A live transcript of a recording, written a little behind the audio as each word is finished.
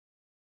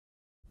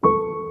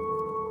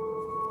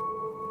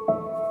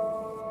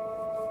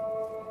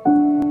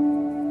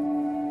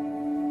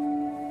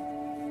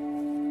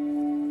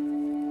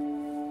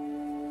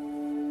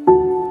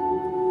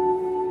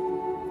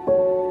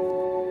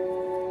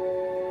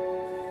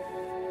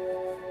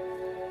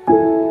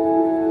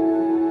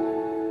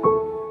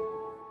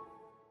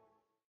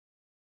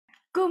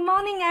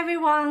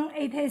everyone,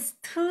 it is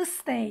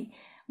Tuesday.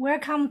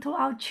 Welcome to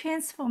our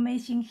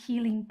Transformation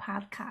Healing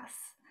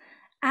Podcast.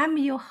 I'm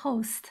your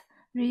host,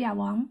 Riya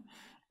Wang,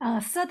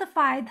 a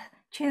certified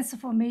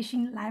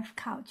transformation life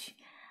coach.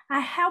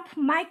 I help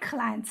my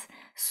clients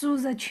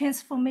through the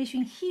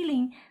transformation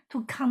healing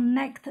to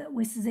connect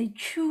with the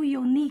true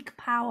unique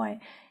power,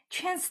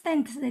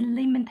 transcend the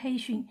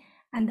limitation,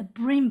 and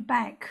bring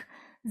back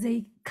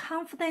the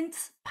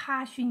confidence,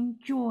 passion,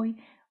 joy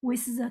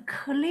with the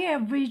clear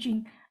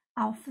vision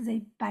of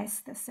the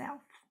best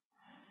self.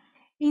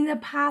 In the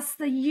past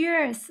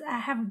years, I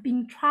have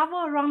been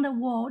traveling around the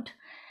world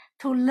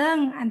to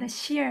learn and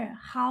share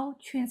how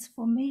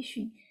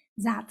transformation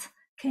that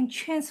can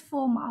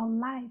transform our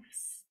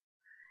lives.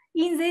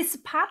 In this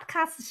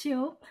podcast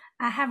show,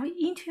 I have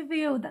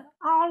interviewed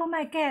all of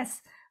my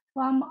guests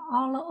from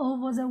all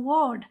over the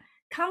world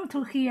come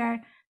to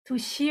here to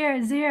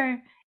share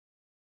their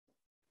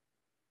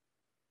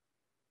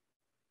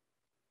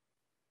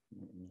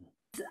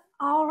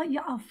all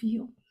of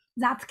you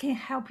that can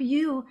help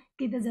you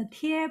get the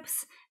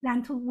tips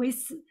that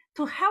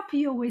to help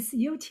you with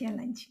your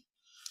challenge.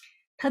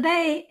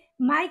 Today,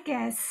 my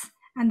guests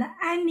and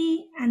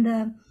Annie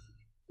and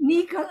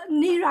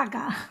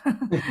Niraga.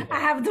 I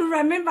have to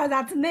remember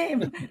that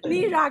name,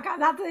 Niraga.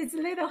 That is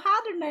a little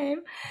harder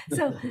name.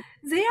 So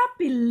they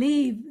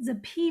believe the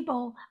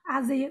people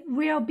as a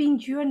well-being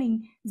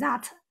journey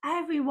that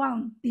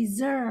everyone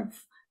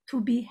deserves to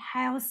be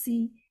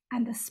healthy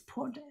and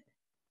supported.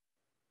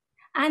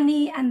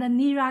 Annie and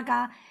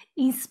Niraga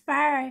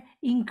inspire,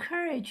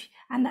 encourage,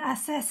 and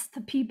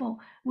assist people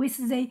with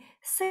the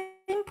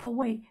simple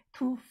way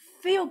to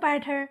feel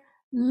better,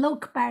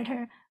 look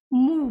better,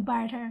 move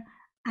better,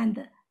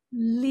 and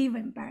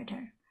live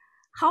better.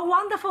 How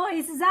wonderful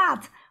is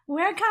that?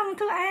 Welcome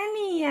to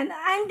Annie and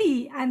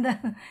Andy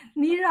and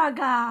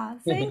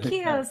Niraga. Thank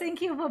you.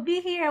 Thank you for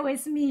being here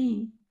with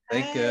me.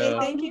 Thank you.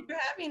 Thank you for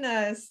having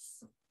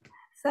us.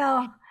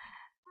 So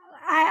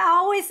I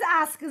always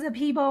ask the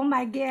people,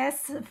 my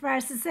guests,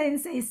 first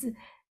things is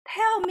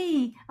tell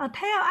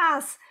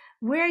us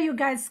where you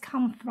guys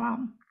come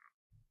from.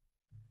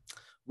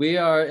 We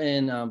are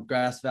in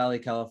Grass Valley,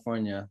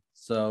 California.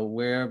 So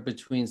we're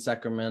between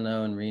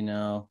Sacramento and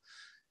Reno.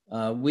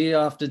 We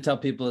often tell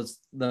people it's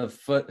the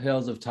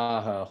foothills of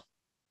Tahoe.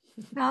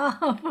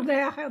 Oh,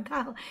 foothills of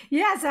Tahoe.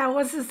 Yes, I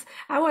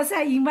was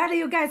inviting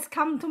you guys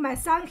come to my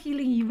sun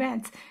healing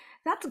event.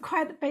 That's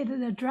quite a bit of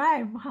the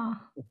drive, huh?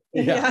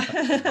 Yeah,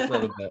 a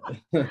little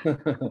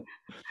bit.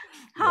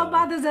 How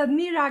about the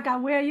Niraga,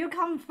 where you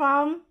come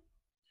from?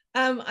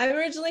 I'm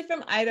originally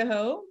from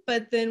Idaho,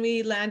 but then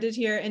we landed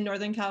here in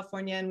Northern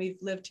California and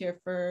we've lived here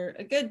for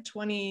a good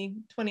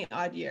 20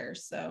 odd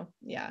years. So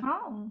yeah.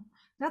 Oh,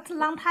 that's a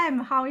long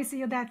time. How is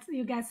it that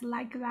you guys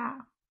like that?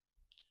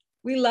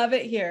 We love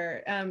it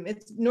here.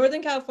 It's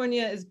Northern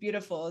California is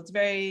beautiful. It's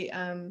very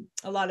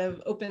a lot of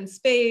open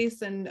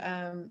space, and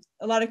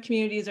a lot of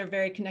communities are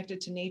very connected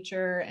to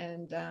nature,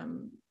 and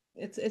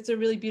it's a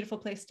really beautiful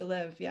place to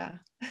live. Yeah.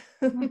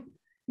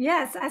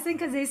 Yes, I think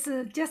this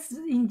just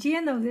in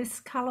general, this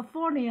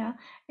California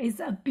is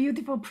a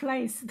beautiful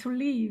place to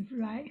live,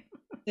 right?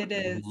 It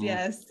is,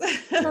 yes.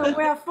 So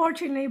we are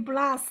fortunately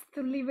blessed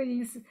to live in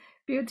this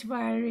beautiful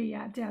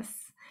area.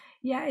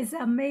 Yeah, it's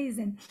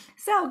amazing.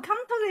 So come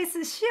to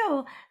this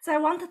show. So I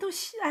wanted to,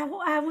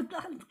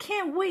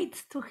 can't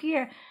wait to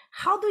hear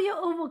how do you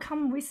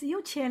overcome with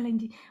your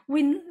challenge.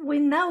 We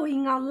know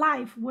in our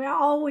life we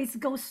always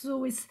go through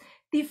with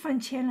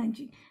different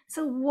challenges.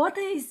 So what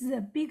is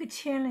the big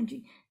challenge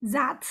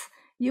that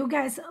you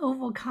guys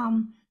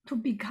overcome to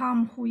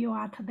become who you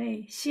are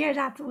today? Share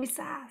that with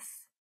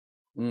us.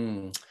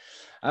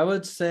 I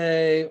would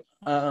say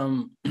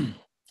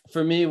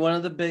for me, one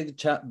of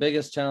the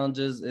biggest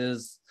challenges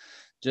is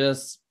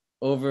just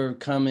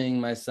overcoming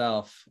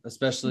myself,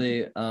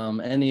 especially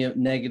any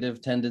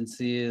negative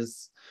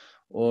tendencies,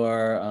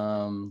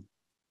 or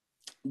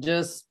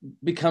just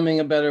becoming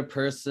a better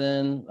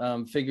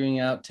person, figuring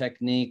out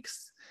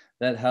techniques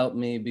that help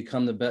me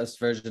become the best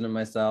version of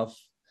myself.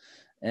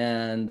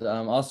 And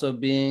also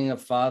being a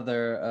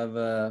father of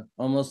a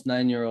almost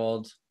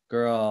 9-year-old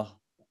girl,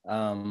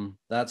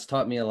 that's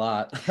taught me a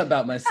lot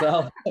about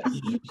myself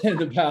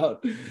and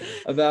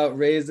about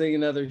raising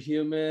another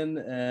human,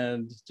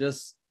 and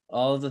just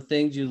all of the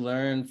things you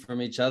learn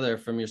from each other,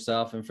 from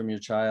yourself and from your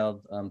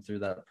child through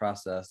that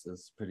process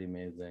is pretty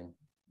amazing.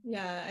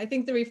 Yeah, I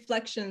think the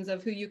reflections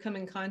of who you come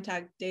in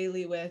contact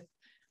daily with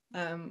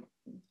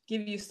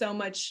give you so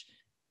much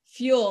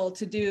fuel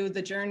to do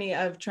the journey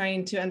of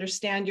trying to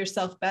understand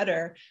yourself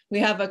better. We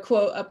have a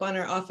quote up on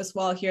our office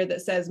wall here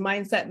that says,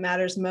 mindset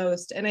matters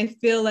most. And I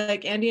feel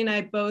like Andy and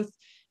I both,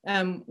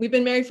 we've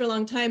been married for a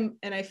long time.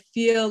 And I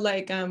feel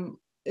like,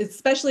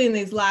 especially in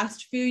these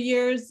last few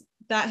years,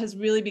 that has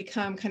really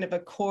become kind of a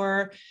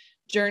core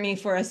journey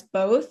for us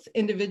both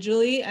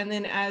individually. And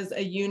then as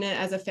a unit,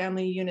 as a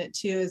family unit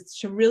too, is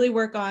to really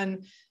work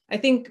on, I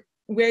think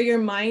where your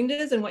mind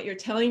is and what you're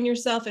telling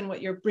yourself and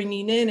what you're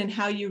bringing in and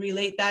how you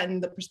relate that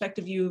and the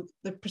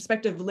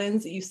perspective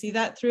lens that you see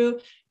that through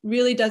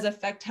really does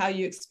affect how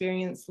you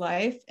experience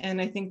life.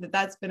 And I think that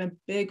that's been a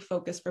big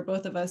focus for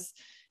both of us,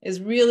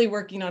 is really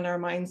working on our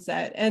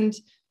mindset. And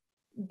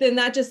then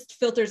that just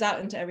filters out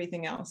into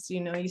everything else.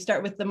 You know, you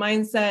start with the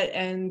mindset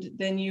and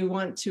then you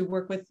want to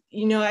work with,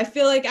 you know, I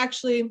feel like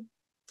actually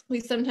we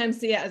sometimes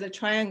see it as a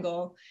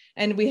triangle,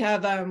 and we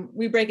have,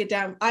 we break it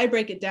down. I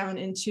break it down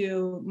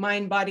into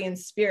mind, body, and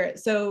spirit.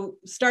 So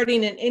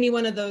starting in any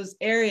one of those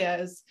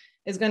areas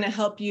is going to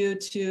help you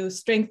to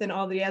strengthen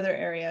all the other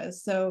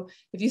areas. So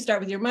if you start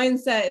with your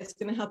mindset, it's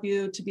going to help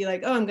you to be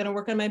like, oh, I'm going to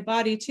work on my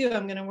body too.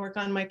 I'm going to work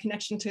on my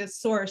connection to a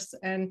source.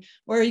 And,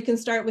 or you can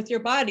start with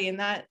your body,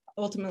 and that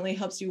ultimately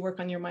helps you work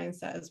on your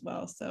mindset as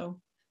well. So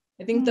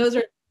I think those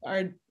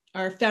are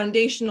our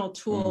foundational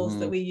tools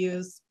that we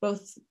use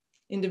both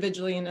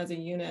individually and as a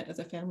unit, as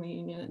a family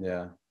unit.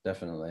 Yeah,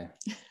 definitely.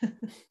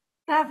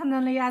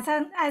 Definitely.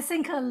 I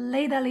think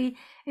lately,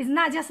 it's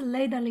not just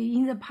lately,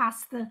 in the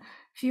past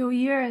few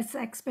years,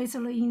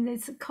 especially in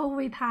this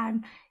COVID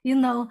time, you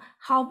know,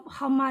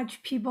 how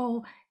much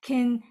people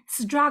can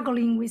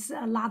struggling with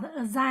a lot of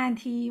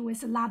anxiety,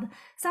 with a lot of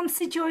some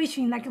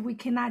situation like we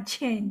cannot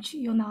change,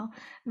 you know,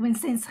 when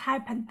things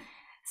happen.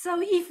 So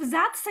if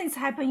that things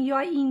happen, you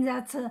are in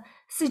that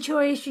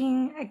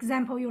situation,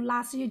 example, you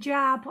lost your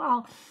job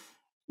or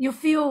you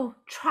feel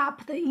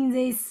trapped in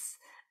this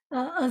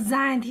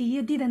anxiety,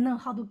 you didn't know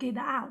how to get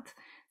out.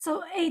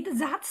 So in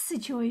that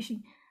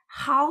situation,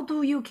 how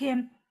do you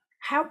can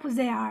help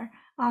there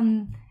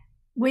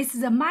with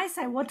the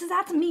mindset? What does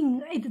that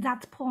mean at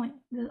that point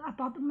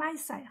about the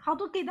mindset? How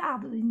to get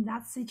out in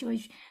that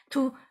situation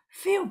to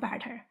feel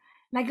better?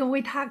 Like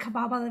we talk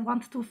about, I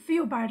want to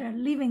feel better,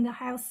 living a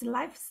healthy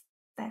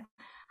lifestyle.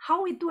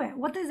 How we do it?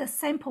 What is a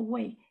simple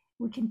way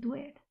we can do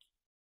it?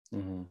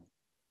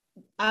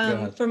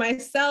 For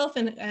myself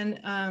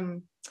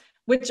and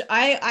which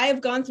I've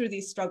gone through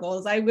these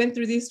struggles. I went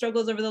through these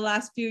struggles over the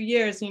last few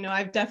years. You know,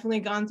 I've definitely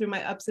gone through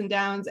my ups and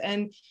downs,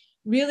 and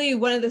really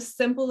one of the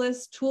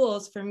simplest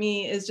tools for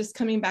me is just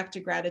coming back to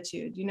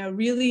gratitude. You know,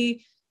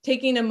 really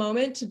taking a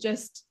moment to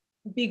just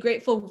be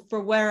grateful for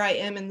where I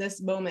am in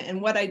this moment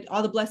and what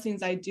all the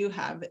blessings I do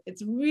have.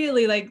 It's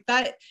really like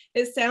that.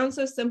 It sounds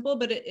so simple,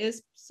 but it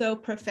is so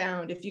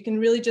profound. If you can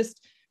really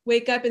just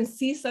wake up and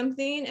see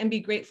something and be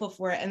grateful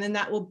for it, and then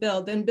that will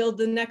build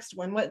the next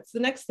one. What's the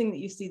next thing that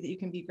you see that you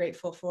can be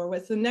grateful for?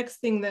 What's the next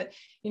thing that,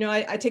 you know,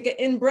 I take it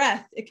in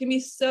breath. It can be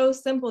so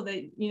simple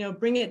that, you know,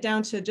 bring it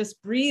down to just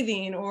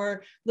breathing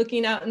or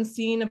looking out and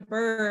seeing a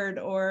bird,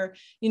 or,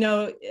 you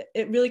know,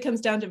 it really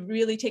comes down to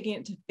really taking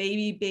it to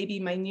baby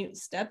minute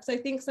steps, I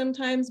think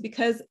sometimes,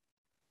 because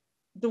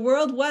the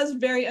world was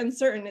very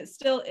uncertain. It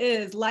still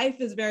is.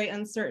 Life is very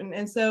uncertain.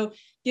 And so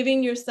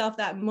giving yourself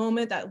that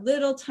moment, that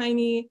little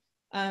tiny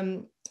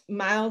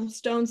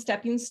milestone,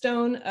 stepping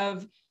stone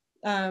of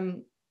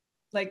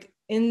like,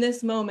 in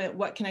this moment,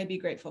 what can I be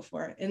grateful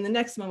for? In the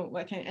next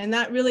moment, and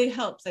that really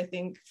helps. I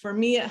think for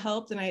me, it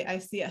helped. And I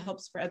see it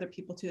helps for other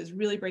people too, is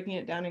really breaking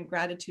it down. And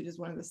gratitude is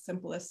one of the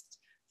simplest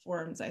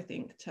forms, I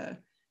think, to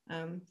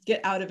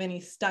get out of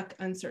any stuck,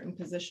 uncertain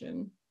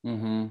position.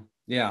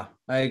 Yeah,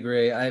 I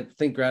agree. I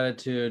think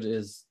gratitude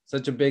is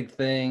such a big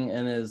thing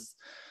and is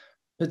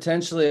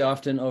potentially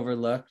often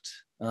overlooked,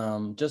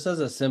 just as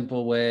a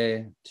simple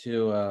way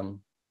to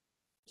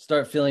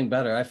start feeling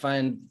better. I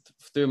find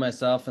through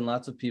myself and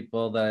lots of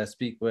people that I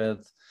speak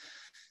with,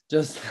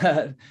 just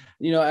that,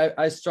 you know,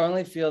 I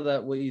strongly feel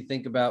that what you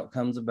think about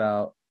comes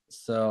about.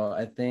 So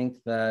I think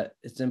that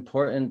it's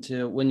important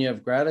to, when you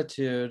have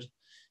gratitude,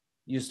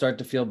 you start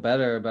to feel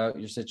better about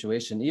your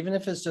situation, even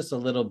if it's just a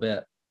little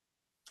bit.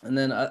 And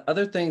then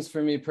other things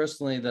for me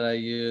personally that I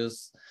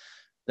use,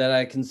 that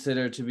I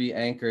consider to be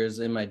anchors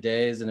in my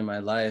days and in my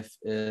life,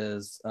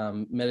 is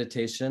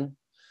meditation.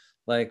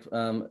 Like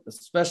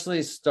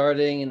especially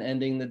starting and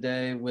ending the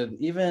day with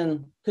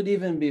could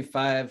even be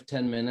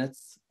 5-10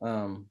 minutes.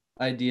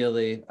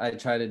 Ideally, I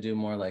try to do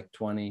more like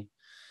 20.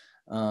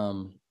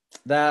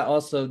 That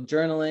also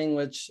journaling,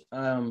 which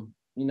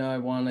you know, I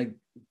want to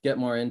get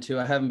more into.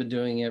 I haven't been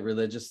doing it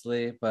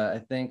religiously, but I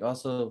think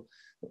also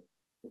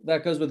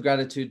that goes with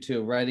gratitude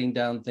too, writing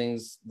down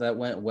things that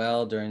went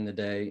well during the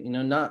day, you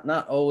know,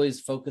 not always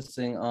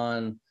focusing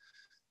on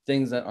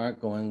things that aren't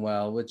going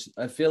well, which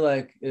I feel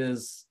like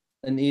is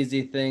an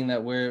easy thing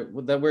that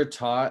we're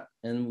taught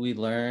and we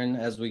learn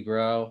as we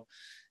grow.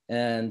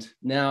 And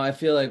now I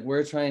feel like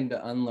we're trying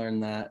to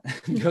unlearn that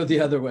and go the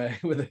other way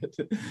with it.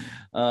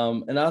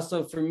 And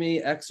also for me,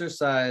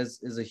 exercise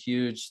is a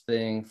huge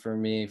thing for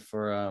me,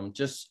 for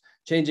just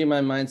changing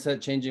my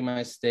mindset, changing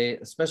my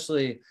state,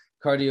 especially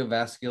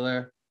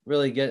cardiovascular,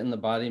 really getting the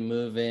body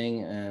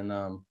moving. And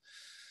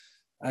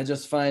I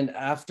just find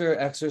after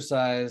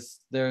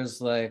exercise,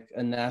 there's like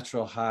a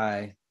natural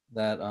high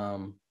that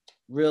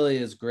really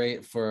is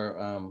great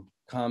for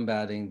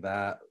combating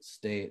that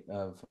state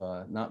of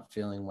not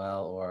feeling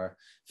well or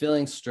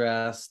feeling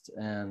stressed,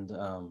 and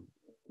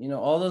you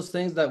know, all those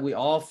things that we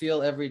all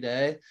feel every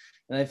day.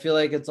 And I feel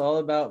like it's all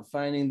about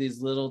finding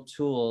these little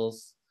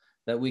tools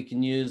that we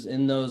can use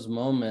in those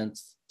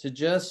moments to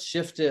just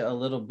shift it a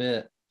little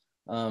bit.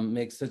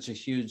 Makes such a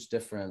huge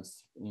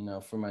difference, you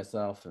know, for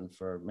myself and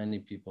for many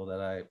people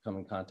that I come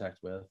in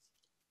contact with.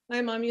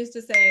 My mom used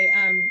to say,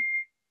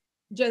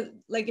 just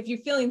like if you're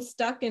feeling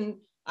stuck, and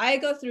I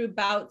go through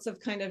bouts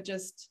of kind of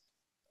just,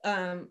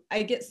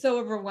 I get so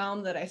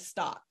overwhelmed that I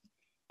stop.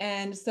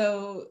 And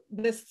so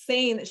this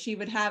saying that she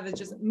would have is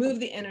just move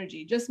the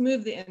energy, just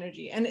move the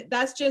energy. And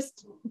that's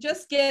just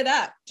get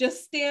up,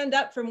 just stand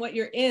up from what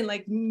you're in,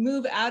 like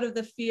move out of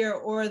the fear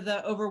or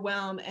the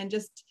overwhelm and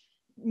just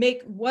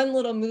make one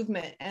little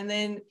movement and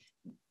then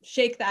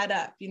shake that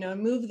up, you know,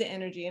 move the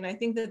energy. And I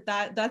think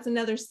that's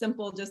another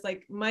simple, just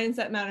like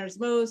mindset matters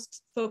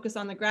most, focus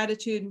on the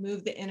gratitude,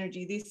 move the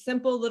energy, these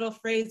simple little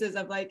phrases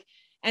of like,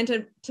 and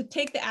to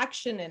take the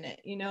action in it,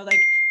 you know,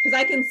 like, because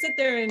I can sit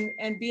there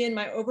and be in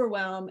my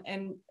overwhelm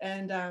and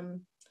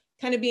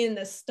kind of be in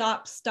this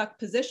stuck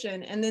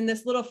position. And then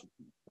this little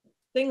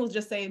thing will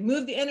just say,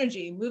 move the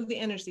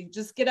energy,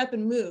 just get up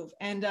and move.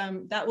 And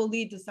that will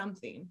lead to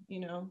something, you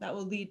know, that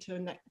will lead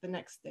to the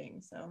next thing.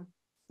 So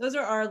those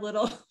are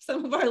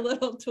some of our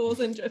little tools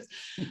and tips.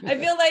 I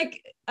feel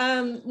like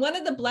one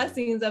of the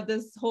blessings of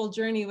this whole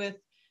journey with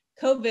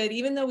COVID,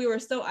 even though we were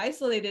so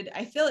isolated,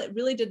 I feel it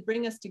really did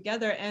bring us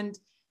together, and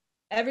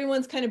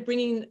everyone's kind of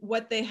bringing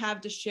what they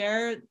have to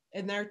share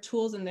and their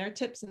tools and their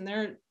tips and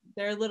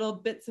their little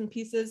bits and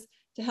pieces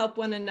to help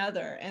one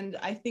another. And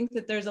I think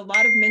that there's a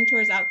lot of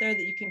mentors out there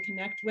that you can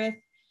connect with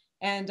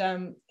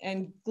and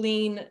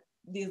glean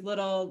these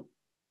little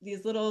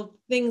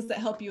things that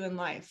help you in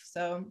life.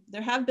 So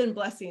there have been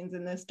blessings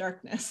in this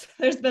darkness.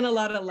 There's been a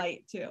lot of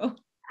light too.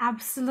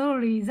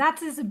 Absolutely.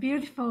 That is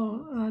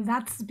beautiful.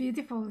 That's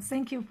beautiful.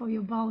 Thank you for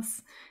you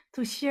both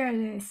to share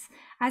this.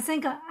 I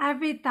think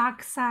every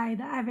dark side,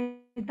 every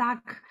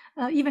dark,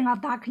 even a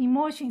dark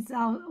emotions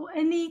or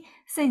any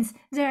things,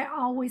 there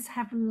always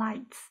have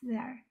light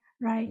there,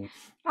 right?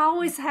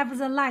 Always have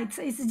the light.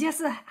 It's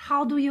just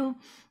how do you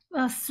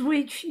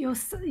switch your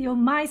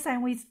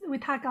mindset. We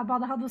talk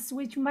about how to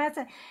switch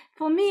mindset.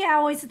 For me, I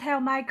always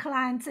tell my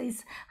clients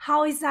is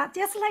how is that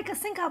just like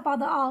think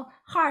about our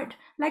heart,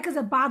 like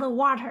the bottled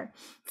water.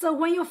 So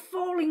when you're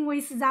falling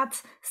with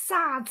that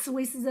thoughts,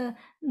 with the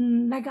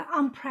like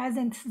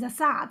unpleasant the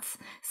thoughts,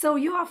 so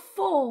you are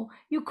full.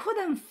 You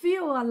couldn't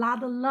feel a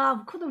lot of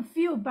love, couldn't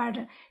feel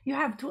better. You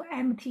have to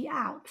empty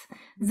out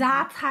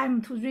that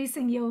time to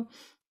raising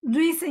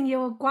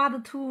your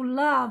gratitude,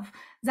 love,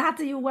 that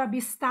you will be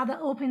start to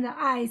open the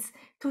eyes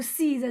to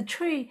see the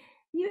tree,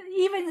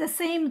 even the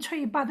same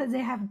tree, but they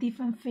have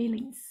different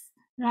feelings,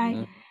 right?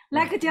 Mm-hmm.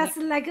 Like just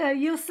like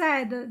you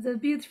said, the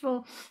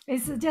beautiful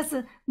is just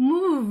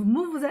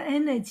move the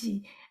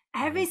energy.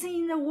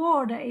 Everything in the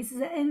world is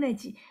the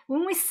energy.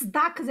 When we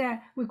stuck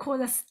there, we call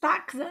the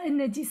stuck the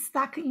energy,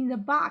 stuck in the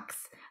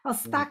box or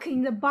stuck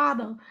in the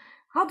bottle.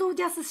 How to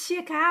just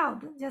shake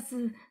out, just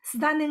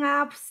standing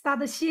up,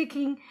 start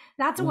shaking.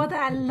 That's what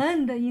I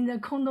learned in the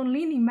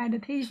Kundalini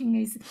meditation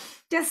is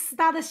just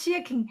start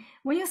shaking.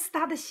 When you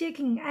start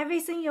shaking,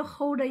 everything you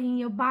hold in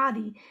your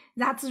body,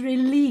 that's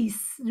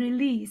release.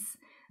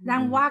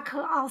 Then walk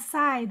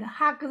outside,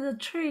 hug the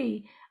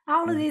tree,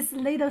 all of these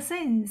little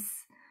things,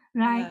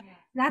 right?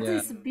 That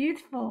is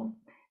beautiful.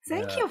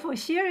 Thank you for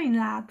sharing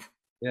that.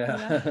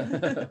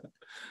 Yeah.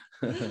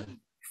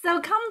 So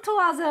come to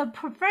us a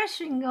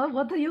profession.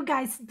 What are you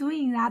guys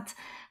doing that?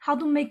 How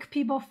to make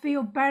people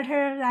feel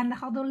better and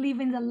how to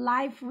live in the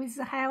life with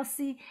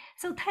healthy.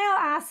 So tell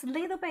us a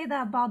little bit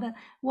about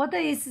what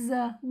is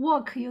the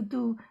work you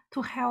do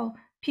to help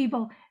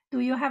people.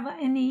 Do you have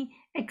any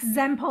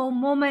example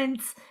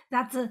moments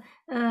that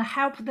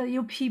helped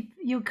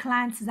your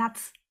clients that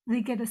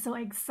they get so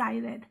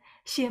excited,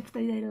 shift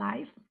their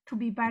life to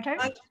be better?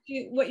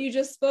 Actually, what you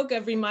just spoke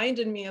of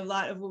reminded me a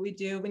lot of what we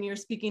do when you're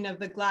speaking of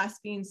the glass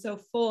being so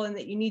full and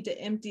that you need to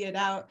empty it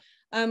out.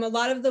 A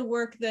lot of the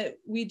work that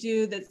we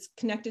do that's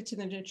connected to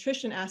the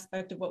nutrition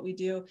aspect of what we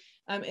do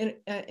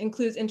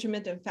includes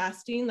intermittent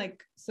fasting,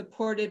 like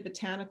supported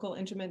botanical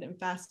intermittent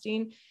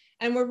fasting.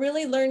 And we're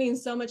really learning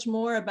so much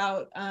more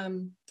about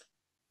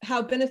how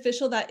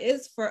beneficial that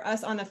is for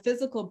us on a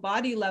physical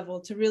body level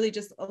to really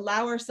just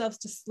allow ourselves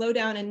to slow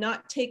down and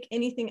not take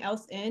anything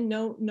else in,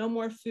 no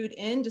more food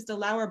in, just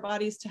allow our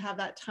bodies to have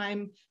that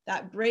time,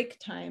 that break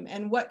time.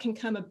 And what can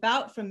come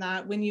about from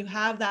that when you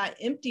have that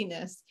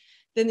emptiness,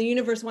 then the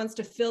universe wants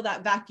to fill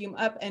that vacuum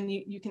up and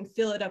you can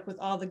fill it up with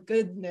all the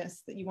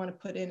goodness that you want to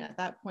put in at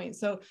that point.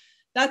 So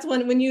that's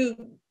when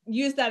you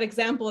use that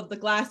example of the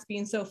glass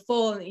being so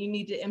full and you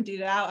need to empty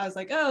it out. I was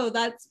like, oh,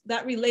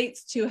 that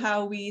relates to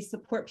how we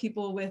support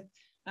people with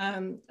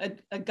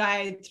a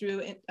guide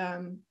through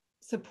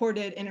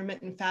supported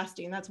intermittent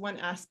fasting. That's one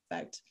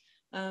aspect.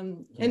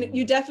 And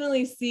you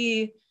definitely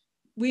see,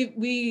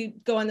 we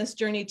go on this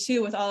journey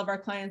too with all of our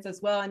clients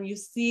as well. And you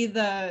see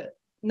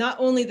not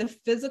only the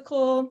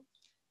physical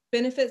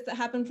benefits that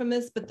happen from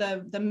this, but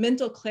the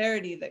mental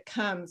clarity that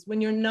comes when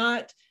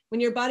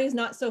your body is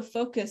not so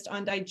focused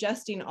on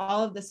digesting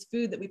all of this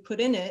food that we put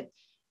in it.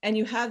 and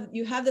you have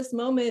this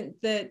moment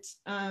that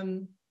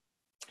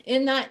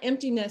in that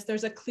emptiness,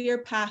 there's a clear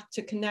path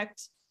to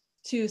connect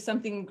to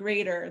something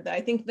greater, that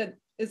I think that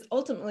is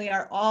ultimately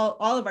all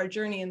of our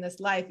journey in this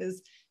life,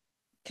 is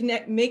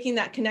making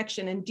that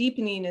connection and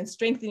deepening and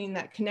strengthening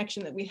that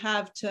connection that we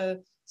have to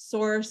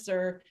source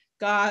or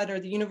God or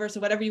the universe or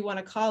whatever you want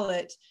to call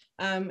it.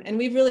 And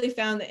we've really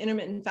found that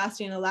intermittent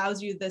fasting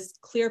allows you this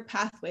clear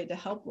pathway to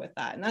help with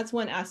that. And that's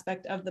one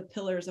aspect of the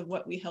pillars of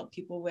what we help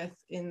people with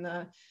in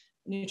the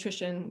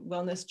nutrition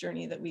wellness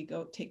journey that we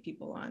go take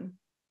people on.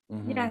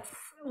 Mm-hmm. Yes,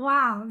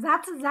 wow,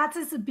 that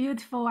is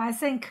beautiful. I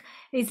think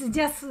it's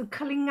just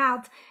clean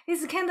out.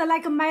 It's kind of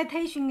like a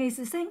meditation.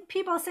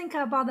 People think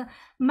about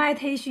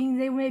meditation.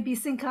 They maybe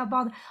think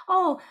about,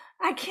 oh,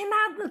 I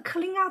cannot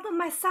clean out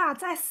my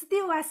thoughts. I sit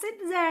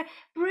there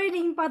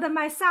breathing, but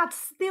my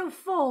thoughts still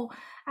full.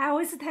 I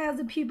always tell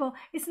the people,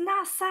 it's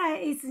not sad.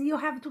 It's you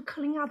have to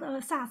clean out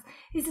the thoughts.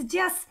 It's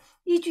just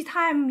each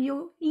time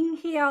you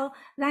inhale,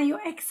 then you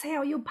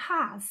exhale, you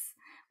pass.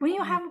 When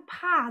you have a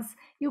pause,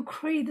 you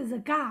create the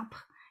gap,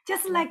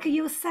 just like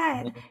you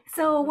said.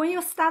 So when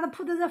you start to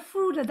put the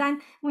food,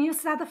 then when you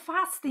start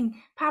fasting,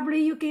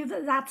 probably you give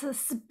that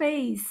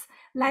space,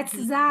 let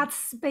that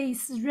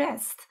space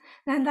rest,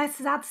 then let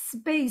that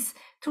space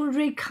to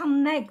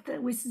reconnect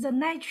with the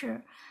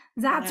nature.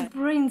 That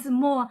brings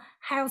more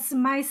health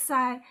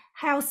mindset,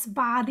 health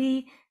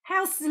body,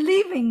 health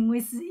living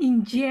with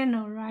in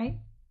general, right?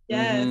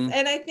 Yes. Mm-hmm.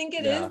 And I think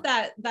it is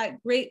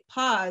that great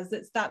pause.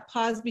 It's that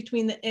pause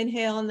between the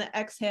inhale and the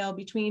exhale,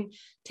 between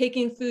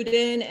taking food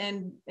in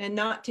and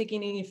not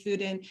taking any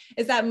food in.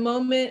 Is that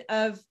moment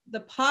of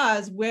the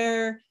pause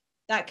where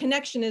that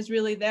connection is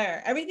really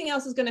there. Everything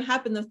else is going to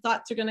happen. The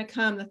thoughts are going to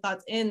come, the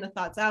thoughts in, the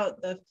thoughts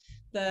out, the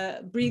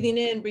breathing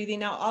in,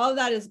 breathing out, all of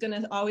that is going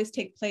to always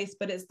take place,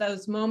 but it's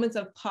those moments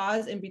of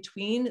pause in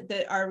between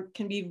that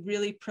can be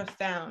really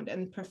profound,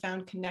 and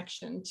profound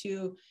connection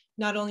to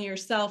not only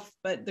yourself,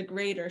 but the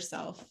greater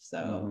self.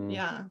 So,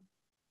 yeah.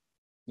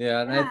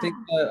 And I think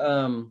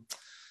that,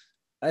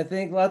 I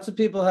think lots of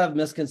people have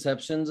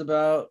misconceptions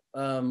about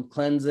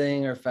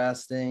cleansing or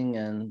fasting,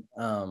 and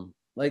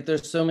like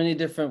there's so many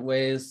different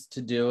ways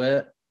to do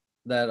it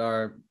that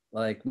are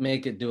like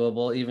make it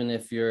doable, even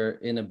if you're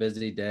in a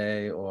busy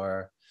day.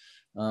 Or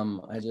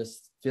I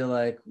just feel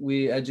like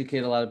we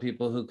educate a lot of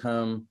people who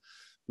come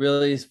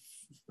really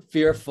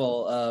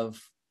fearful of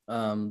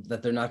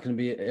that they're not going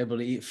to be able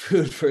to eat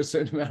food for a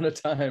certain amount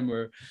of time,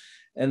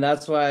 and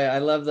that's why I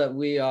love that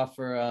we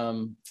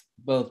offer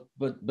both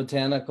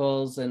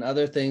botanicals and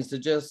other things to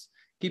just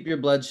keep your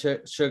blood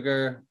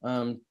sugar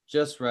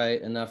just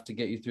right enough to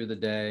get you through the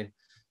day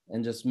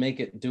and just make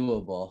it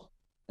doable.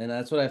 And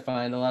that's what I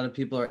find, a lot of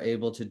people are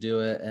able to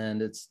do it,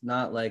 and it's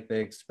not like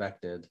they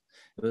expected.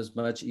 It was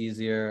much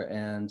easier,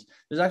 and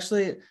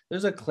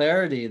there's a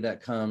clarity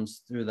that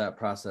comes through that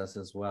process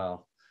as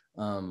well.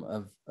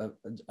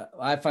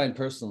 I find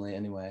personally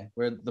anyway,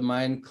 where the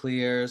mind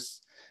clears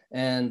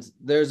and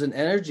there's an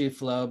energy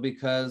flow,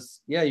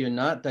 because you're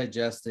not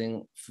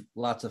digesting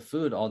lots of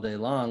food all day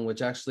long,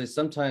 which actually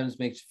sometimes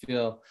makes you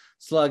feel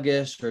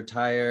sluggish or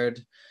tired.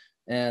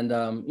 And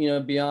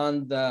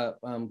beyond the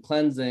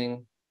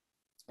cleansing,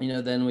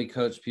 then we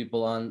coach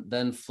people on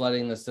then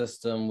flooding the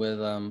system with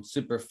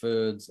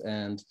superfoods,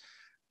 and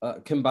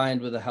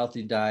combined with a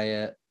healthy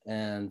diet.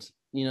 And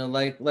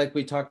like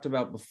we talked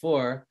about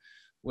before,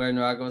 where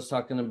Niraga was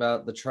talking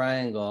about the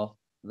triangle,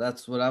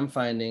 that's what I'm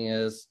finding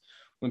is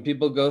when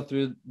people go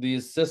through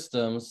these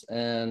systems,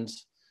 and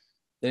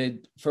they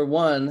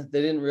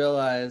didn't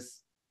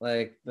realize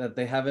like that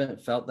they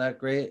haven't felt that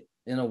great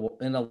in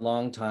a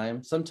long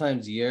time,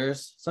 sometimes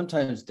years,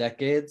 sometimes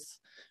decades,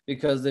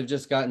 because they've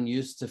just gotten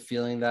used to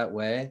feeling that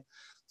way.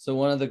 So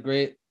one of the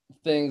great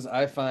things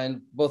I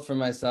find, both for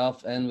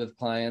myself and with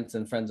clients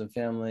and friends and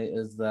family,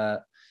 is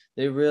that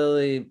they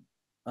really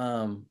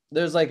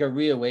there's like a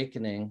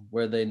reawakening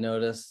where they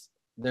notice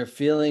they're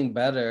feeling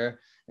better,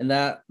 and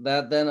that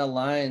then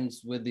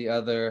aligns with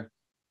the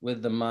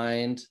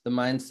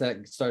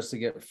mindset starts to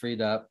get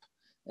freed up,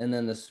 and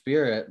then the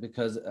spirit,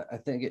 because I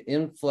think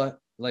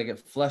it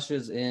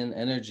flushes in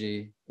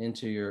energy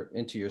into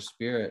your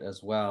spirit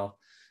as well.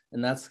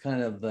 And that's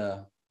kind of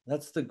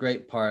that's the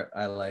great part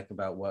I like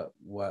about what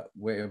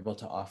we're able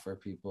to offer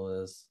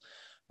people, is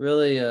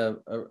really a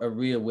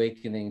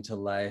reawakening to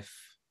life,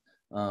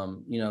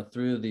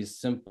 through these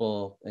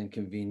simple and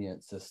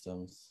convenient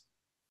systems.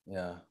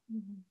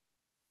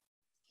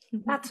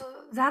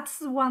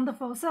 That's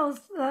wonderful. So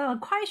the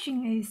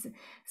question is,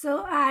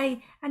 so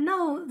I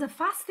know the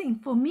fasting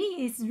for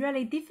me is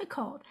really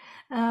difficult.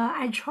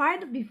 I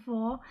tried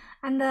before,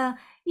 and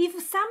if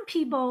some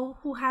people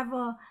who have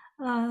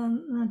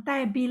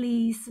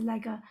diabetes,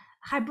 like a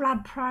high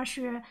blood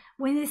pressure,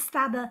 when they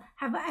start to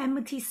have an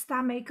empty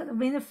stomach,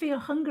 when they feel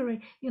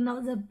hungry,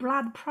 the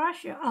blood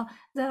pressure,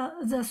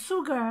 the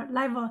sugar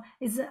level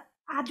is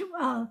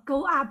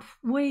go up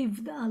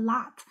with a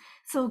lot,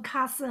 so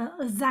cause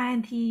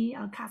anxiety,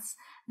 cause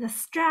the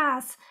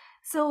stress.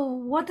 So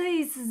what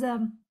is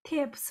the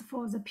tips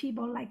for the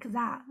people like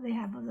that? They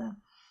have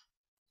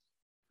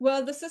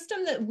Well, the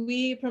system that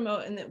we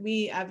promote and that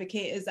we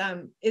advocate is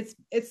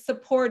it's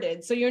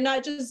supported. So you're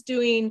not just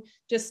doing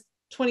just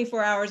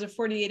 24 hours or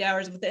 48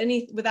 hours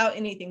without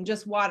anything,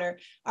 just water.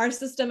 Our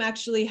system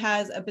actually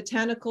has a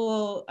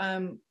botanical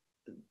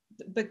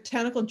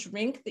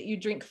drink that you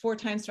drink 4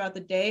 times throughout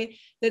the day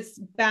that's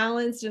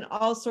balanced in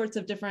all sorts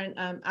of different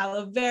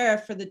aloe vera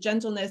for the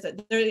gentleness.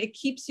 It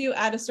keeps you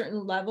at a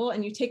certain level,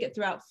 and you take it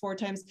throughout 4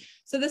 times.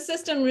 So the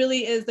system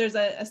really is, there's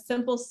a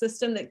simple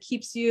system that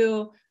keeps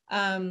you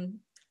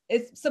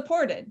it's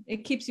supported.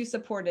 It keeps you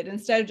supported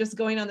instead of just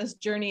going on this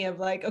journey of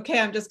like, okay,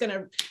 I'm just going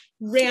to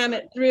ram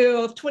it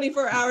through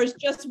 24 hours,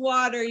 just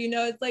water, you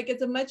know. It's like,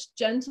 it's a much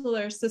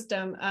gentler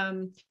system.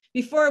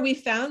 Before we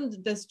found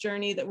this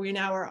journey that we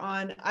now are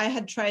on, I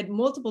had tried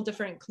multiple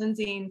different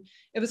cleansing.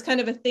 It was kind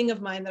of a thing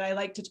of mine that I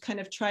like to kind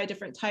of try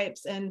different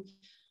types. And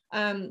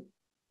a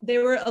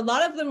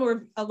lot of them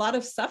were a lot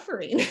of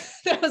suffering.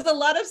 There was a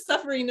lot of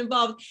suffering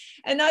involved.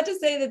 And not to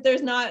say that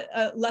there's not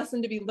a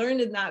lesson to be learned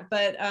in that,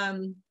 but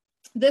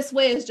this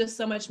way is just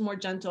so much more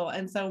gentle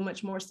and so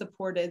much more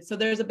supported. So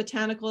there's a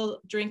botanical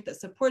drink that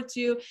supports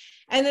you.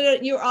 And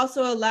then you're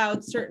also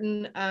allowed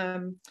certain,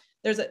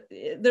 there's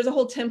a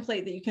whole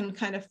template that you can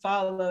kind of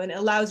follow, and it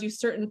allows you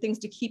certain things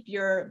to keep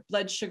your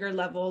blood sugar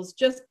levels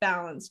just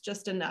balanced,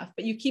 just enough,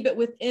 but you keep it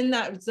within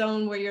that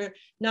zone where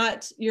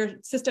your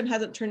system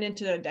hasn't turned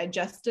into a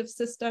digestive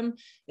system.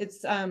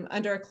 It's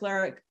under a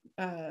caloric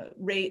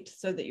rate,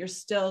 so that you're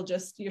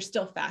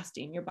still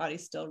fasting, your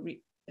body's still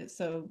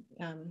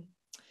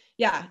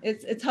yeah,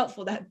 it's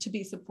helpful to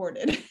be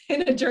supported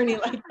in a journey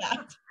like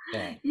that.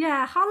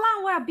 Yeah, how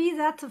long will be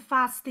that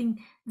fasting,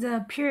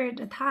 the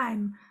period of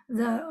time,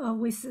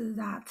 with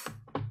that?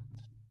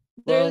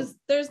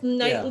 There's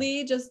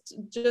nightly, just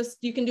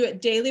you can do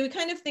it daily. We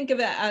kind of think of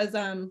it as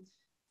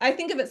I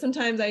think of it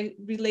sometimes, I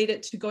relate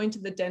it to going to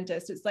the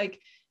dentist. It's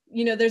like,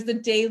 you know, there's the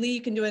daily,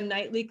 you can do a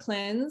nightly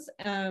cleanse,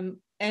 and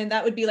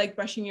that would be like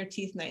brushing your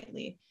teeth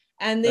nightly.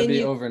 And then that'd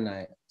be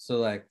overnight. So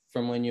like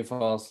from when you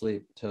fall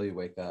asleep till you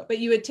wake up. But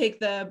you would take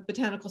the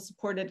botanical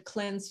supported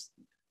cleanse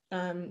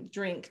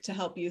drink to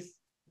help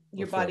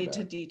your body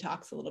to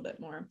detox a little bit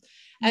more.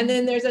 And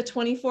then there's a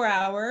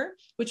 24-hour,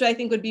 which I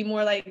think would be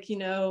more like, you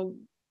know,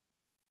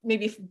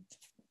 maybe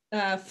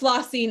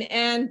flossing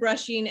and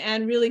brushing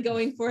and really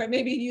going for it,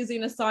 maybe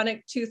using a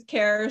sonic tooth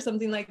care or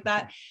something like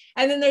that.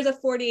 And then there's a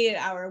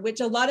 48-hour, which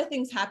a lot of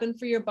things happen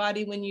for your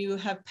body when you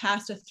have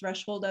passed a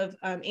threshold of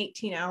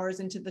 18 hours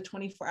into the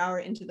 24-hour,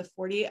 into the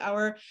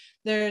 48-hour.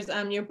 There's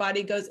your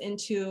body goes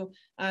into,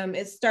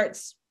 it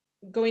starts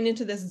going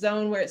into this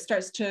zone where it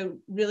starts to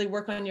really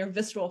work on your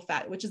visceral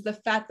fat, which is the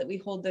fat that we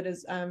hold that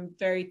is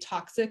very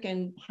toxic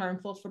and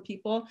harmful for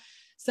people.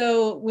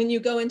 So when you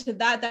go into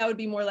that, that would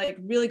be more like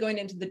really going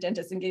into the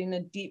dentist and getting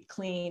a deep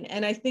clean.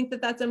 And I think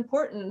that that's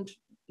important,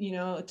 you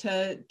know,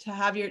 to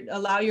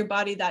allow your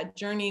body that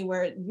journey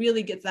where it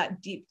really gets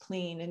that deep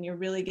clean and you're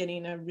really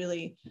getting a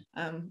really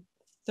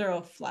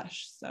thorough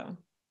flush. So.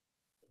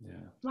 Yeah.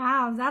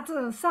 Wow, that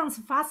sounds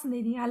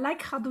fascinating. I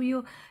like how do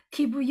you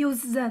keep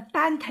use the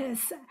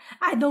dentist.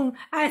 I'm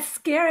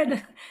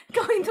scared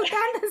going to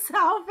dentist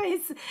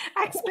office,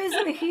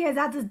 especially here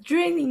that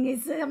draining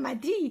is my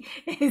teeth.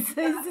 It's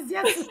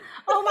just,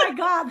 oh my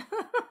God.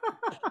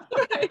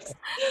 Right.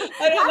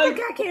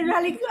 I can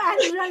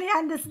really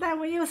understand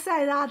when you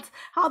say that,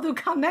 how to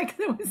connect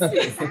with the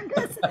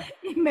dentist.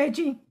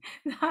 Imagine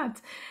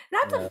that.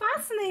 That's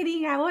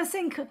fascinating. I will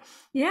think,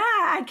 yeah,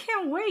 I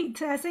can't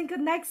wait. I think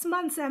next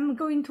month I'm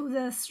going to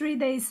the 3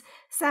 days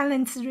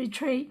silence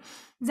retreat.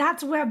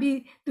 That will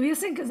be, do you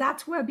think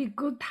that will be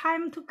good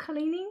time to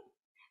cleaning?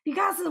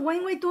 Because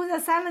when we do the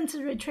silent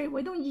retreat,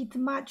 we don't eat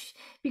much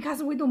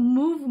because we don't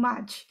move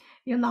much,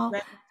 you know.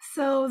 Right.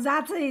 So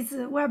that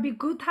will be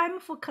good time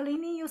for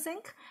cleaning, you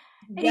think?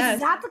 Yes.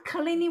 Is that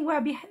cleaning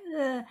will be,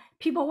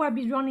 people will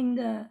be running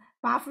the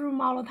bathroom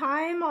all the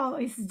time,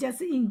 or it's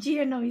just in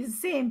general, it's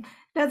the same,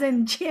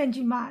 doesn't change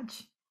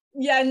much?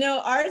 Yeah,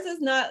 no, ours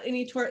is not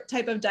any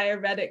type of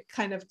diuretic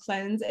kind of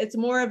cleanse. It's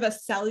more of a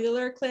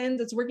cellular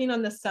cleanse. It's working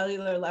on the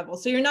cellular level.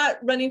 So you're not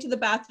running to the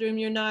bathroom.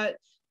 You're not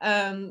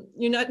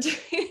doing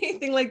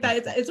anything like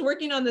that. It's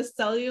working on the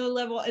cellular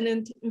level. And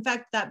in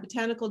fact, that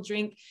botanical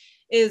drink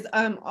is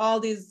all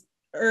these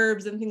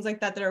herbs and things like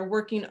that that are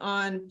working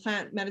on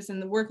plant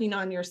medicine, working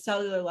on your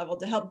cellular level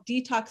to help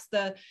detox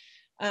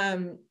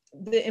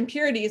the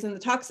impurities and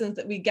the toxins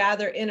that we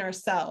gather in our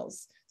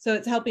cells. So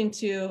it's helping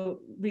to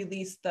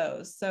release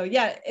those. So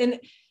yeah, and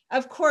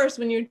of course,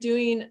 when you're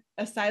doing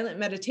a silent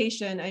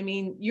meditation, I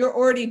mean, you're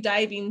already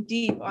diving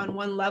deep on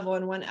one level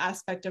and one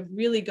aspect of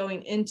really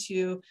going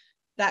into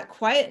that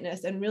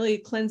quietness and really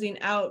cleansing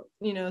out,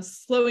 you know,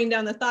 slowing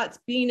down the thoughts,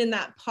 being in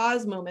that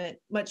pause moment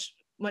much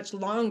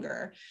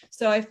longer.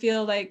 So I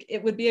feel like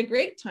it would be a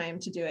great time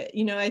to do it.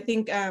 You know, I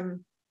think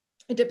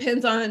it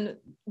depends on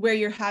where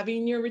you're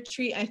having your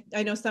retreat.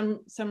 I know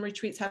some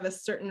retreats have a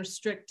certain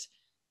strict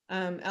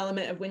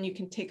element of when you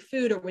can take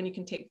food or when you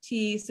can take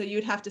tea. So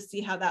you'd have to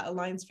see how that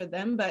aligns for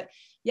them. But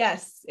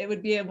yes, it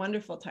would be a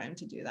wonderful time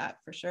to do that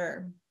for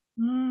sure.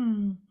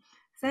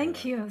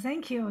 Thank you.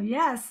 Thank you.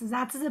 Yes,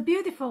 that's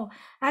beautiful.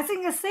 I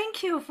think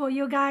thank you for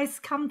you guys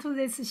come to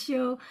this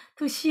show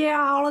to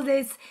share all of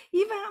this.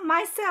 Even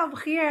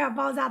myself hear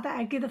about that,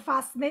 I get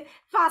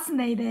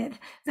fascinated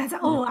that,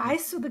 oh, I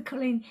should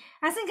clean.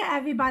 I think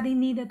everybody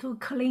needed to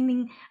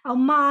cleaning our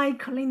mind,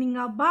 cleaning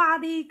our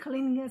body,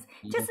 cleaning us,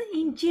 just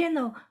in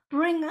general,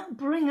 bring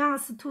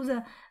us to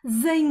the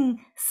Zen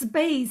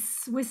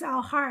space with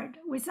our heart,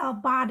 with our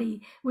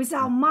body, with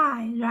our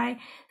mind, right?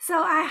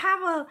 So I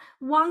have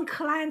one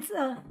client,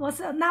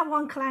 not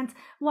one client,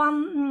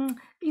 one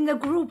in the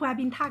group I've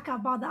been talking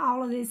about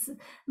all of this,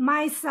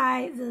 my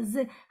side,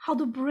 how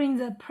to bring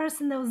the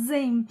personal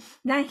Zen.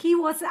 Then he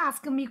was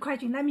asking me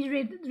question. Let me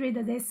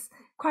read this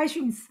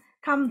questions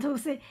come to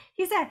say.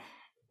 He said,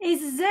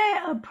 is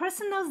there a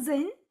personal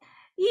Zen?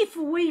 If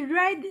we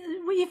read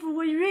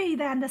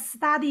and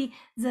study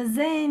the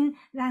Zen,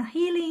 then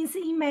healing's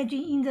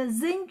imaging in the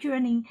Zen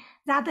journey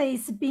that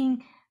is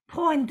being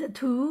pointed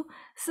to,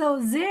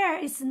 so there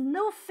is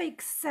no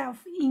fake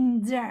self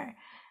in there.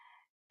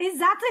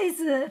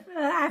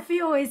 I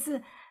feel is.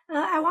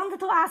 I wanted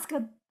to ask,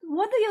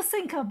 what do you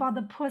think about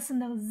the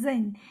personal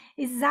Zen?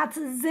 Is that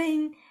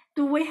Zen?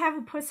 Do we have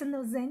a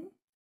personal Zen?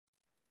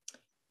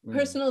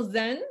 Personal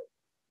Zen?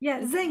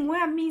 Yeah, Zen,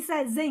 when I mean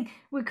Zen,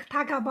 we could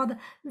talk about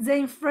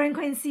Zen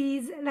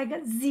frequencies like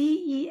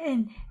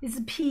Zen, is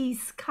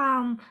peace,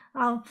 calm.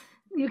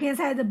 You can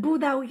say the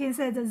Buddha, we can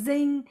say the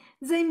Zen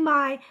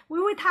mind. We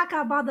will talk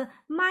about the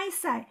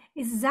mindset.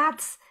 Is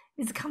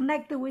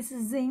connected with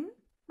Zen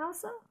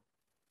also?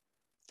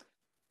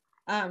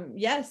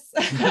 Yes.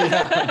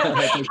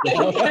 Yes,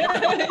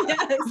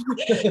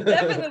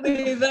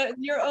 definitely.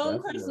 Your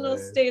own personal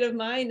state of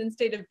mind and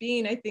state of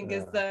being, I think,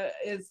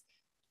 is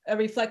a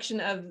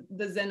reflection of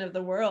the Zen of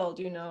the world,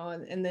 you know,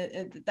 and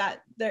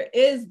that there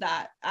is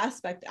that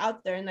aspect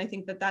out there. And I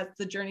think that that's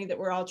the journey that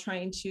we're all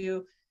trying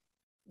to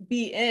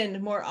be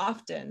in more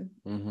often.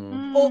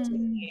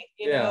 Ultimately,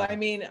 you know, I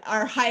mean,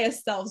 our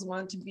highest selves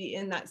want to be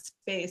in that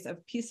space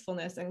of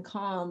peacefulness and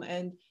calm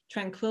and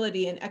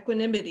tranquility and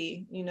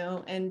equanimity, you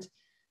know, and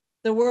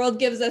the world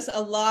gives us a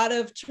lot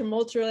of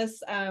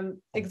tumultuous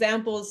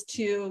examples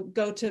to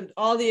go to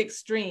all the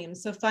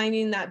extremes. So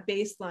finding that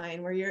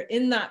baseline where you're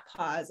in that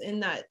pause, in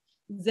that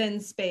Zen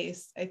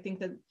space, I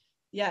think that,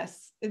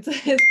 yes, it's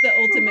the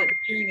ultimate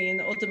journey and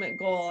the ultimate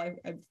goal, I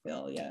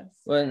feel, yes.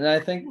 Well, and I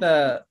think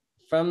that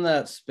from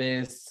that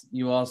space,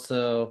 you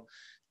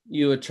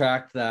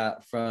attract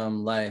that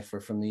from life or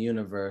from the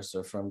universe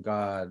or from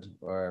God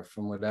or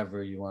from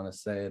whatever you want to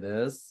say it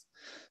is.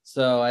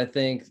 So I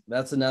think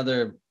that's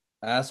another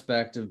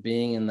aspect of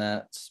being in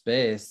that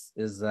space,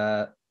 is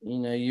that, you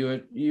know,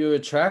 you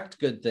attract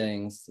good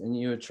things and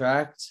you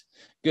attract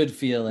good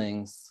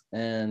feelings,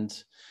 and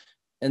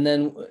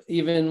then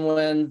even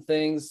when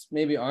things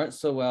maybe aren't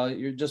so well,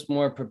 you're just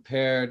more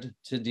prepared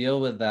to deal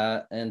with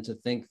that and to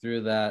think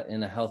through that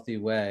in a healthy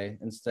way,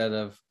 instead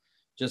of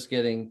just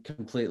getting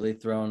completely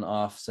thrown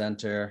off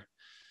center,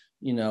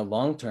 you know,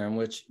 long term,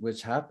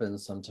 which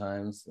happens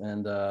sometimes.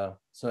 And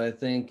so I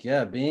think,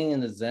 yeah, being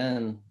in a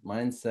Zen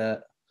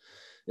mindset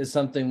is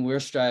something we're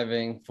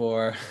striving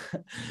for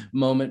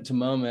moment to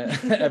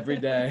moment every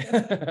day.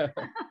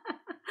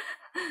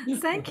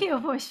 Thank you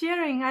for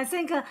sharing. I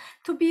think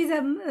to be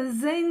the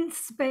Zen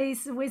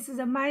space with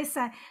the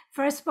mindset,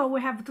 first of all,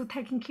 we have to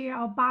take care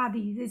of our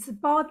body. This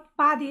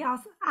body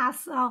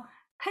as a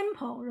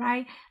temple,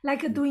 right?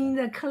 Like doing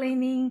the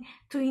cleaning,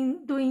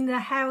 doing the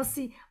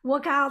healthy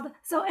workout.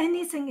 So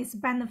anything is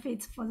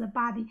benefits for the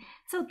body.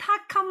 So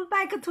come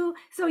back to,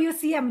 so you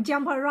see I'm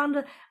jump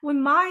around,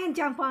 when mind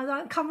jump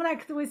around,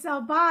 connect with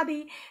our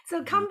body.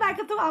 So come back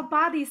to our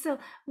body. So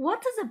what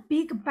is the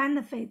big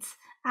benefits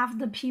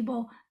after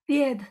people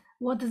did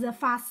what is the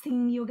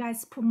fasting you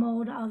guys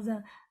promote,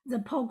 or the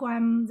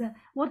program,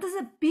 what is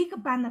the big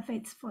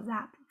benefits for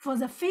that, for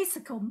the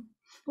physical?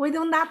 We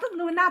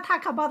not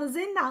talk about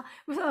Zen now,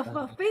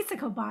 for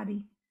physical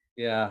body.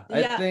 Yeah,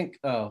 I think,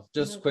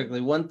 just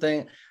quickly, one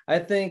thing I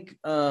think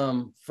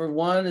for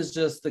one is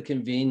just the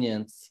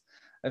convenience.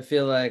 I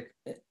feel like,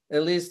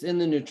 at least in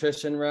the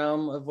nutrition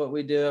realm of what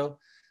we do,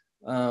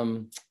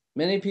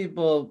 many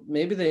people,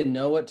 maybe they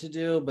know what to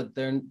do, but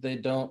they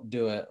don't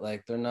do it.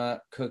 Like, they're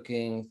not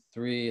cooking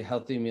 3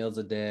 healthy meals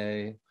a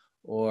day,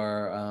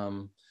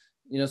 or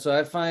you know, so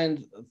I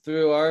find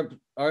through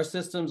our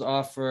systems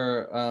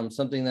offer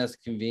something that's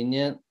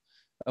convenient,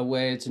 a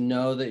way to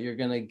know that you're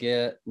going to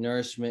get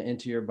nourishment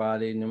into your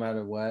body no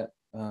matter what,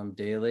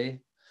 daily.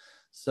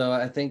 So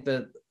I think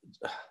that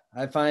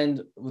I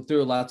find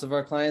through lots of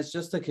our clients,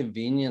 just the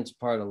convenience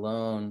part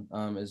alone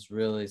is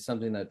really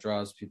something that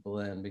draws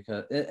people in,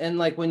 because, and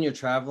like when you're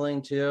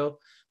traveling too,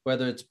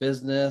 whether it's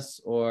business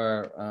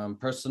or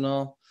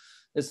personal,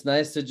 it's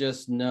nice to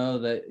just know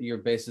that your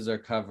bases are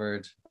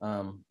covered,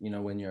 you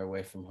know, when you're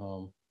away from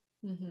home.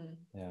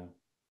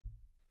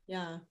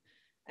 Yeah.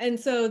 And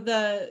so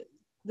the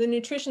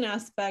nutrition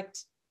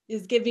aspect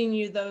is giving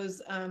you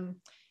those,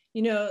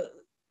 you know,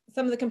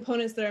 some of the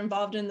components that are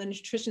involved in the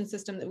nutrition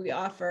system that we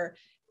offer.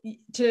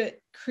 To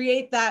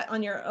create that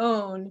on your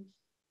own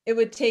it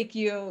would take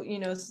you,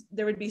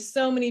 there would be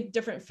so many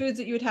different foods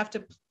that you would have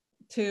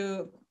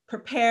to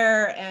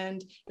prepare,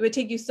 and it would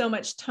take you so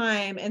much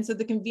time. And so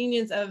the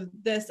convenience of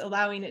this,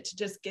 allowing it to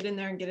just get in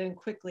there and get in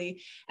quickly.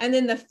 And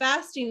then the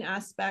fasting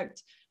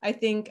aspect, I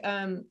think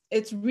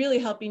it's really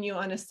helping you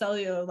on a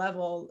cellular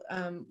level,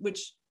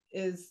 which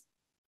is,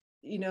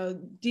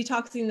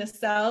 detoxing the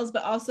cells,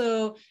 but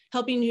also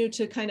helping you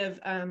to kind of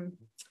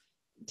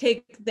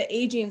take the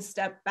aging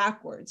step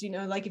backwards.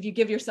 Like if you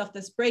give yourself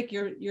this break,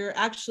 you're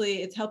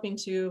actually, it's helping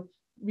to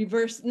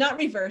not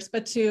reverse,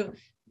 but to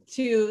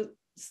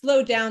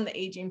slow down the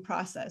aging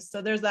process.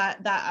 So there's that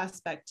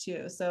aspect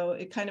too. So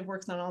it kind of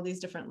works on all these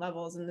different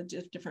levels and the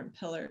different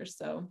pillars.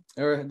 So,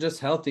 or just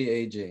healthy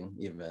aging.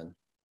 Even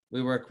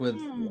we work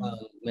with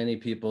many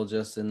people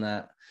just in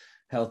that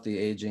healthy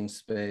aging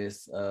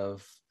space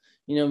of,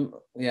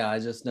 I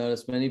just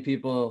noticed many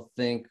people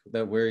think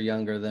that we're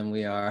younger than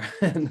we are.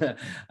 And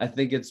I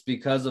think it's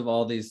because of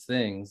all these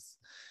things,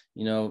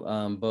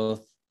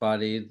 both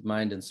body,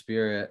 mind, and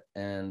spirit.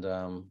 And,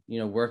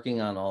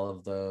 working on all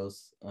of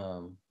those,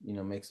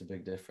 makes a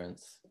big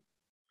difference.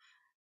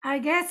 I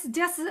guess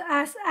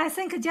I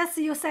think just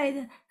you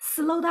said,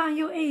 slow down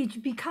your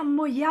age, become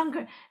more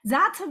younger.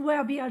 That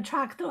will be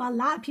attract to a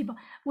lot of people.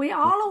 We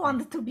all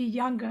want to be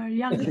younger.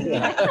 Yeah.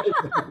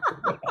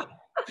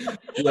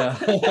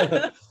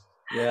 Yeah.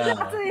 Yeah,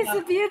 that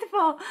is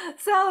beautiful.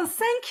 So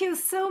thank you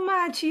so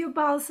much, you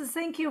both.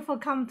 Thank you for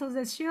coming to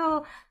the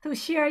show to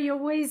share your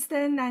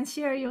wisdom and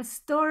share your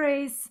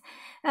stories.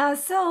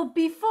 So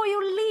before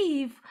you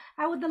leave,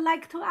 I would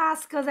like to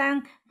ask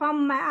then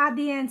from my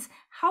audience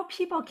how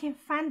people can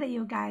find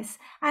you guys.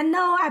 I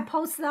know I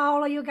posted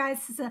all of you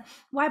guys'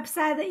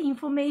 website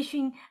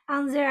information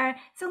on there.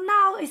 So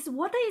now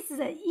what is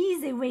the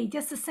easy way,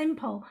 just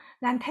simple,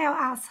 then tell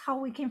us how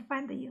we can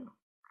find you.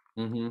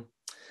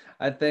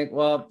 I think,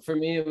 well, for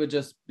me, it would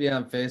just be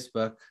on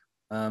Facebook.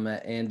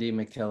 At Andy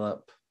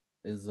MacKillop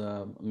is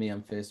me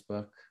on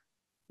Facebook.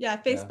 Yeah,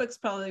 Facebook's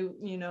probably,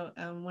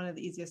 one of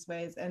the easiest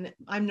ways. And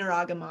I'm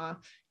Niraga,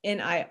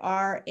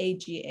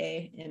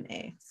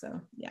 Niragama.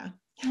 So yeah.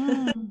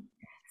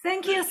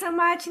 Thank you so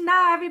much.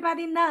 Now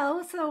everybody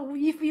knows. So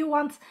if you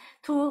want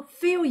to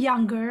feel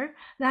younger,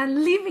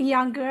 then live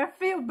younger,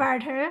 feel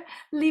better,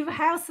 live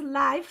healthy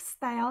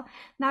lifestyle,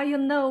 now you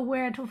know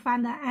where to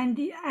find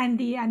Andy and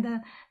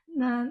Niraga.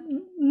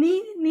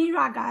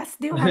 I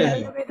still have a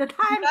little bit of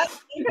time.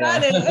 You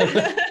got it.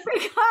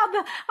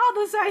 How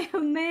to say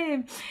your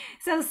name.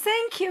 So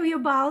thank you, you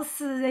both.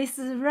 This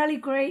is really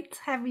great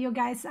to have you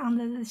guys on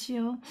the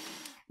show.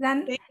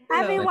 Then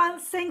everyone,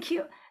 thank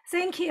you.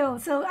 Thank you.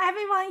 So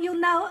everyone,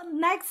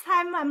 next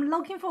time I'm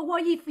looking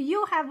forward if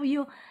you have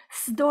your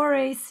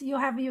stories, you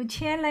have your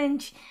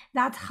challenge,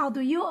 that how do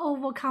you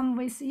overcome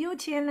with your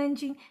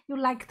challenging you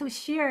like to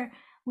share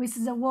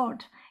with the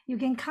world. You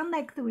can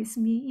connect with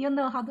me. You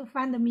know how to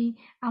find me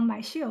on my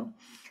show.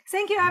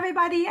 Thank you,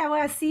 everybody. I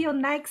will see you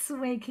next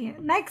week,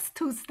 next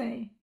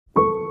Tuesday.